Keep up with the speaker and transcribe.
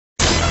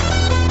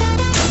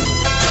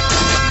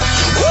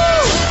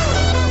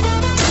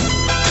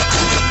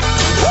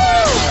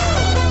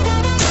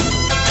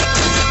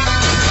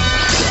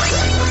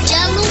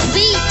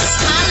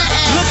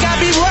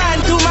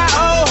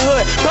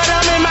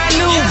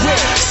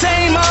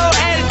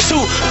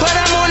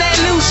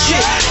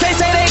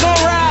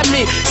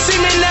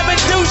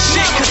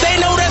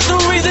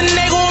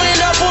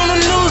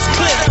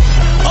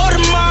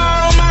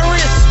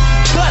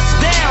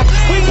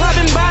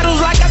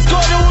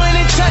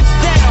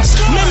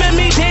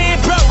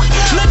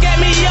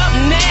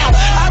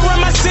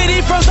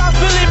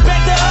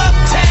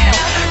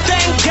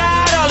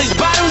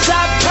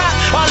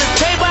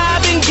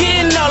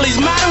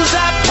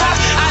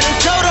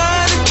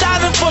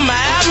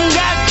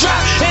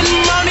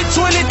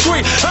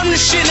I'm the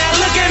shit, now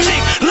look at me,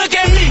 look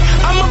at me.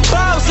 I'm a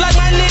boss like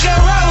my nigga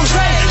Rose.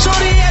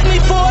 Shorty asked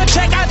me for a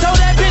check, I told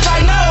that bitch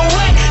like no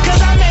way. Cause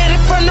I made it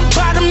from the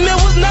bottom, it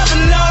was never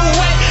no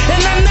way.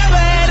 And I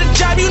never had a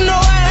job, you know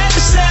I had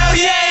to sell,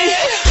 yeah.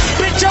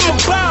 Bitch, I'm a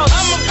boss,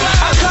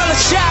 I call a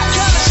shot.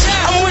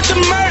 I'm with the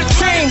murder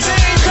team,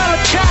 call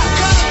a cop.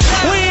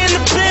 We in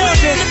the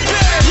building,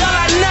 y'all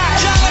are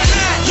not.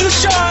 You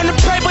showing the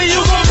paper, you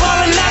gon'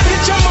 ball or not.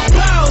 Bitch, I'm a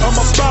boss,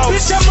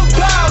 bitch, I'm a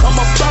boss. I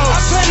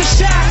play the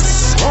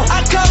shots,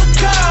 I call the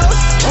calls.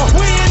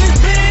 We in this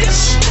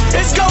bitch,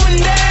 it's going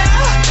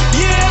down.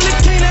 Yeah, I'm the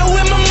king that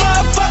with my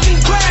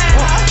motherfucking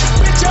crown.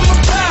 Bitch, I'm a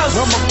boss,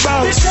 bitch, I'm a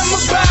boss. Bitch, I'm a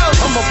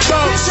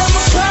boss, bitch, I'm a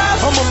boss.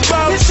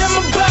 Bitch, I'm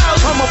a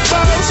boss,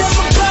 bitch, I'm a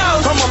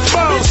boss. I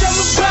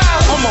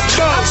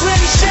play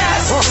the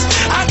shots,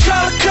 I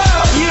call the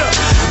calls.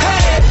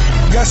 Hey.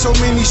 Got so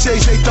many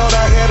shades, they thought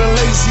I had a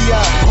lazy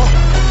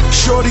eye.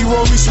 Shorty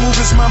roll me smooth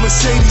as my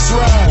Mercedes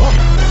ride.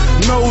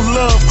 No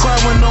love, cry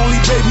when only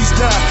babies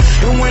die.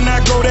 And when I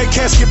go, that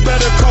casket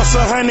better cost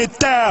 100,000.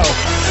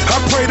 I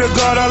pray to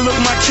God I look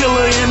my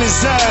killer in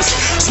his eyes.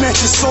 Snatch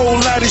his soul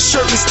out his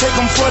shirt, let's take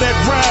him for that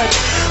ride.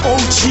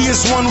 OG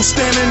is one who's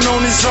standing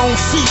on his own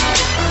feet.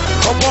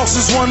 Our boss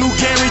is one who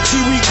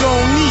guarantee we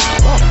gon' meet.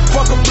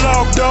 Fuck a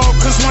blog dog,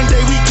 cause one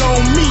day we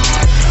gon' meet.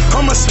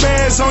 I'ma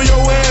spaz on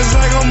your ass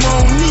like I'm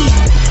on knee.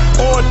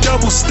 Or a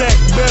double stack,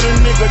 better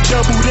nigga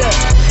double that.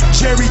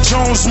 Jerry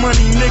Jones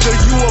money, nigga,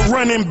 you a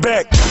running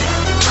back.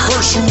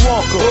 Herschel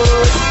Walker,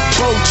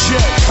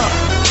 Bojack,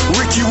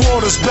 Ricky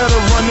Waters better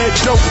run that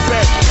dope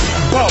back.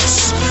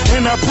 Boss,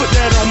 and I put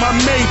that on my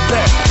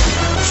Maybach.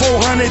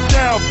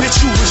 400,000, bitch,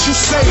 you wish you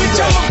say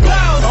that.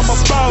 I'm a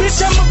boss,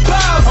 bitch, I'm a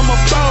boss. I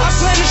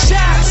play the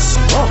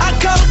shots, I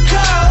call the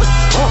calls.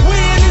 We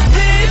in this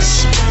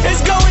bitch,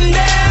 it's going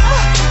down.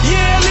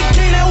 Yeah, I'm the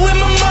king that with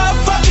my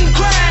motherfucking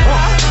crown.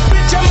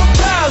 Bitch, I'm a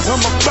boss, bitch, I'm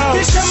a boss.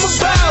 Bitch,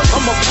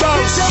 I'm a boss,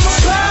 bitch, I'm a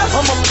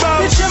boss.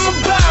 Bitch, I'm a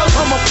boss,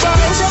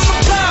 bitch, I'm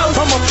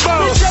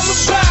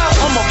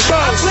a boss.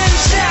 I play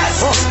the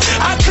shots,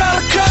 I call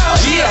the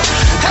calls. Yeah,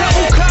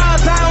 couple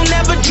cars I don't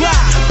never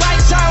drive,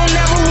 bikes I don't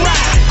never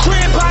ride,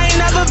 crib I ain't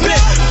never been,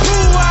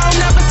 pool I don't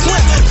never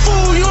swim.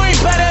 Fool, you ain't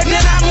better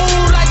than I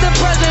move like the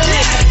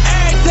president.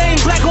 Everything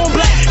black on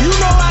black, you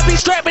know I be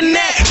strapping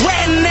that.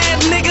 Ratting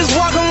ass niggas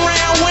walking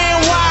around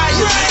wearing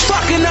wires,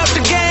 fucking up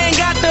the gang,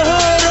 got the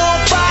hood on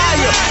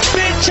fire.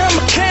 Bitch, I'm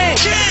a king,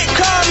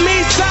 call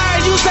me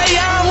sorry. You say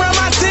I don't run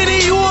my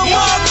city, you a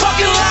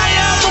motherfucking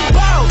liar. I'm a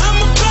boss,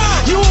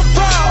 you a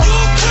fraud.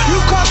 You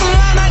cross the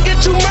line, I get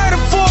you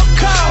murdered for a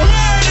call.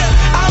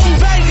 Out in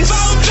Vegas,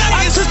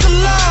 I took the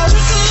laws.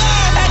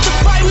 At the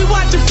fight, we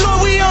watching floor,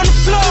 we on the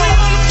floor.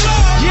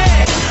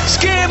 Yeah,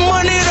 scared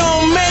money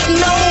don't make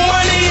no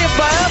money.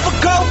 If I ever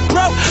go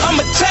broke,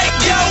 I'ma take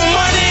your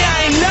money.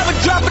 I ain't never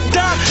drop a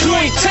dime, you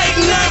ain't take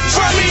nothing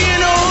from me.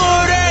 In the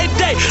hood every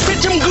day,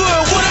 bitch, I'm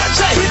good, what I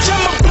say? Bitch,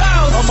 I'm a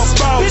boss,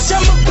 bitch,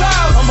 I'm a boss.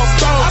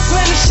 I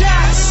play the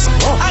shots,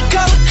 I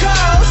call the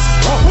calls.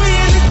 We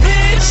in this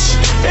bitch,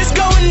 it's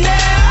going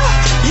down.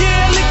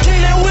 Yeah, I'm the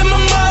king that with my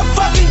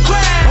motherfucking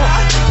crown.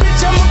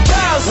 Bitch, I'm a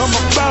boss,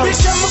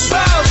 bitch, I'm a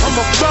boss. Bitch, I'm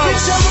a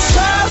boss,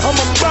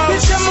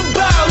 bitch, I'm a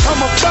boss. Bitch,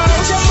 I'm a boss,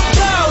 bitch,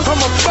 I'm a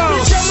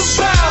boss.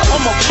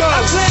 I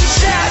play the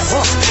shots,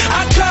 I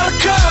call the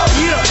calls.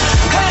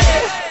 Hey.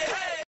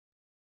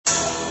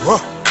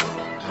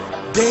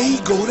 There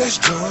you go, that's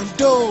John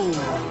Doe.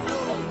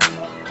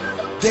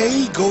 There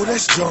you go,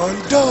 that's John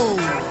Doe.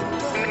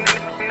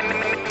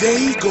 There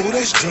you go,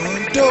 that's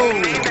John Doe.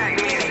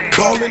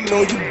 Ballin'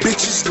 on you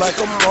bitches like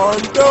I'm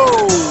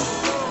Rondo.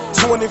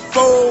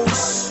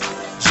 24s,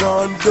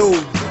 John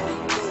Doe.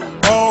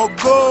 All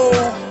gold,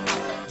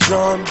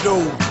 John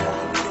Doe.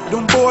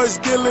 Them boys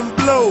dealing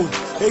blow,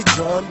 hey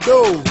John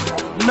Doe.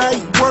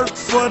 Night work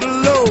for the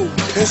low,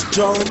 it's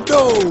John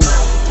Doe.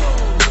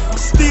 I'm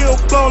still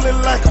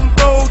ballin' like I'm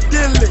Bo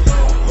Diddley.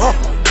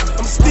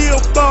 I'm still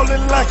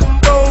ballin' like I'm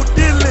Bo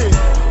Diddley.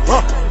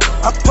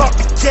 I park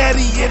the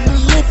caddy in the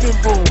living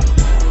room.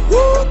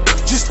 Woo!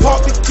 Just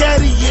park the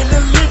caddy in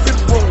the living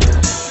room.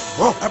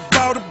 I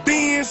bought a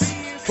Benz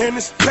and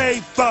it's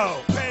paid for.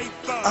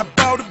 I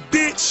bought a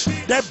bitch,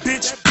 that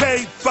bitch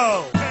paid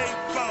for.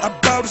 I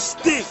bought a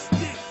stick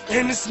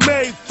and it's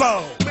made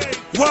for.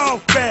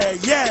 Warfare,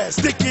 yeah,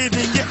 stick it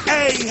in your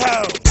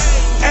A-hole.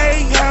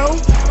 A-hole,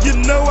 you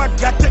know I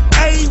got the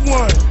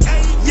A1.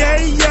 Yeah,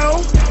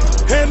 yo,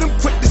 and I'm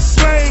quick to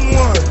slang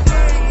one.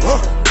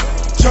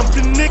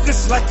 Jumping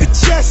niggas like a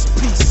chess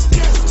piece.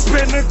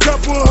 Spend a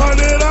couple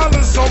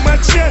 $100 on my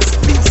chess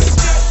piece.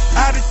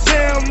 Out of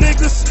town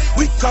niggas,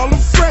 we call them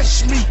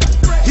fresh meat.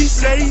 He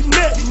say he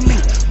met me,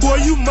 boy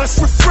you must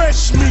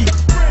refresh me.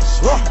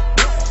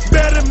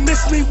 Better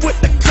miss me with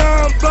the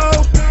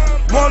combo.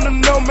 Wanna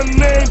know my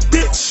name,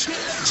 bitch?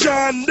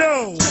 John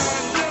Doe.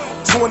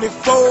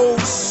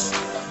 24s,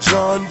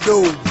 John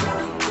Doe.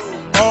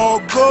 All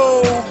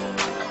gold,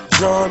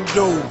 John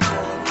Doe.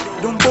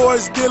 Them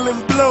boys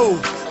dealing blow,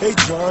 hey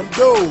John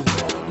Doe.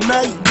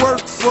 Night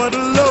work for the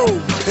low,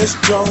 it's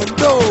John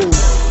Doe.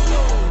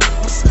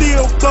 I'm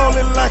still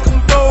ballin' like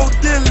I'm Bo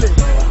Dilly.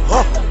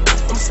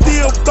 I'm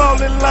still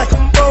ballin' like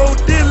I'm Bo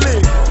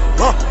Dilly.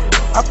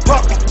 I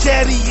park the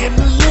caddy in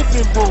the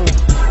living room.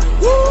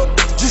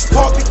 Just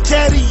park the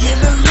caddy in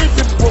the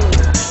living room.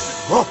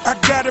 I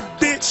got a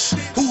bitch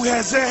who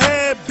has a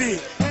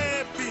habit,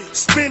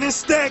 spinning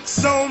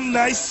stacks on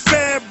nice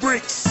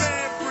fabrics.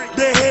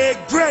 The head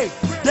gray,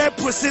 that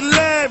pussy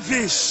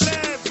lavish.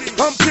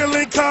 I'm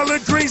peeling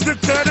collard greens to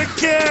cut the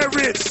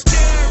carrots.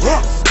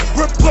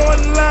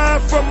 Reporting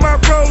live from my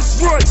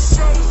Rolls Royce.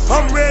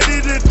 I'm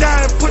ready to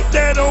die and put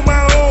that on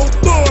my old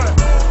boy.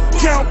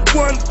 Count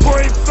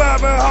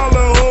 1.5 and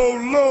holler, oh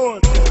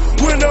Lord.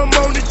 When I'm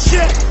on the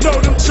jet, know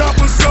them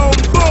choppers on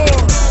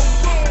board.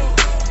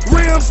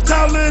 Rims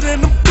taller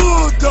than the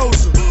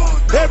bulldozer.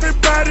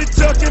 Everybody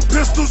tucking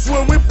pistols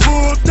when we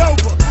pulled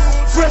over.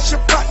 Fresh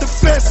up out the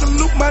fence,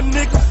 salute my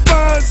nigga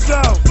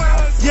Fonzo.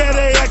 Yeah,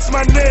 they asked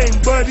my name,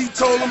 but he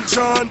told them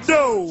John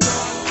Doe.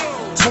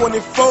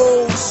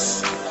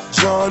 24s,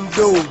 John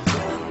Doe.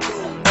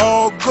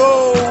 All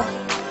gold,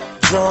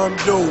 John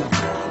Doe.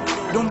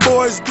 Them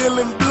boys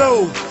dealing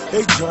blow,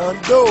 hey John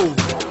Doe.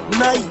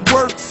 Night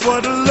work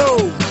for the low,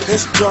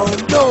 it's John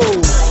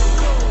Doe.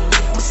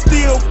 I'm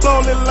still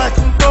ballin' like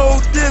I'm Bo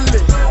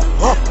Dilly.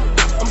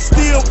 I'm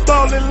still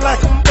ballin'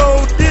 like I'm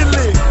Bo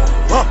Dilly.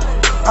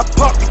 I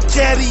park the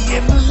caddy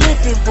in the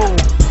living room.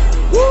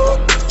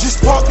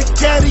 Just park the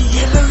caddy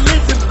in the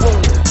living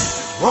room.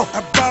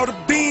 I bought a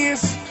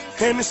Benz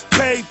and it's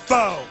paid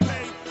for.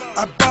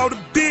 I bought a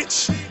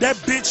bitch, that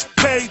bitch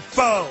paid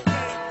for.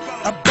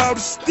 I bought a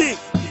stick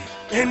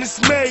and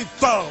it's made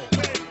for.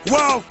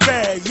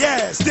 Warfare,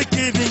 yeah, stick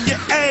it in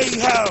your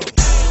A-hole.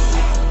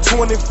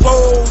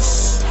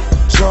 24s,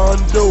 John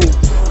Doe.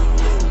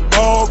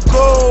 All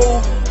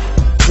gold,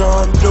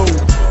 John Doe.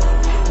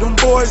 Them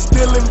boys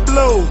dealing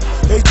blow,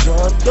 hey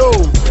John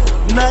Doe.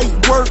 Night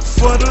work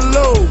for the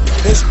low,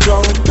 it's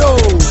John Doe.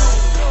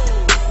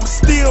 I'm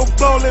still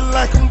ballin'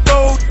 like I'm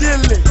Bo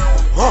Dilly.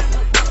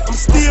 I'm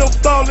still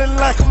ballin'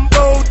 like I'm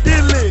Bo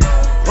Dilly.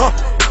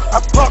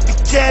 I park the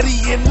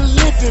caddy in the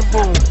living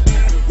room.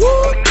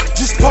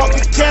 Just park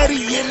the caddy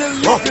in the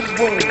living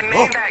room.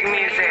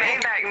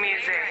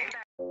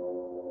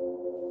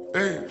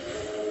 Hey,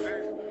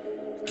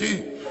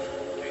 Key.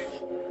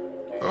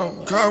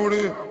 God with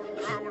it.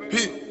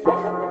 Hit.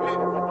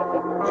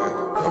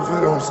 I'm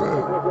feeling what I'm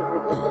saying.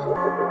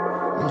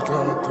 I'm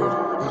coming through.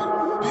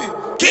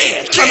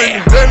 I make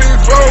them dead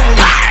niggas roll with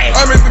me.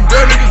 I make them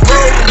dead niggas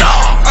roll with me.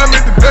 I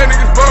make them dead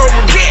niggas roll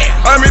with me.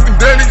 I make them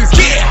dead niggas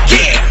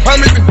I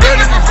make them dead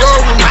niggas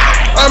roll with me.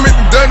 I make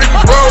them dead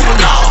niggas roll with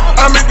me.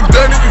 I make them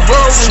dead niggas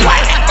roll with me.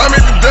 I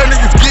make them dead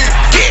niggas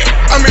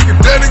I make them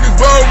dead niggas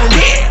roll with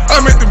me. I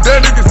make them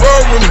dead niggas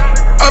roll with me.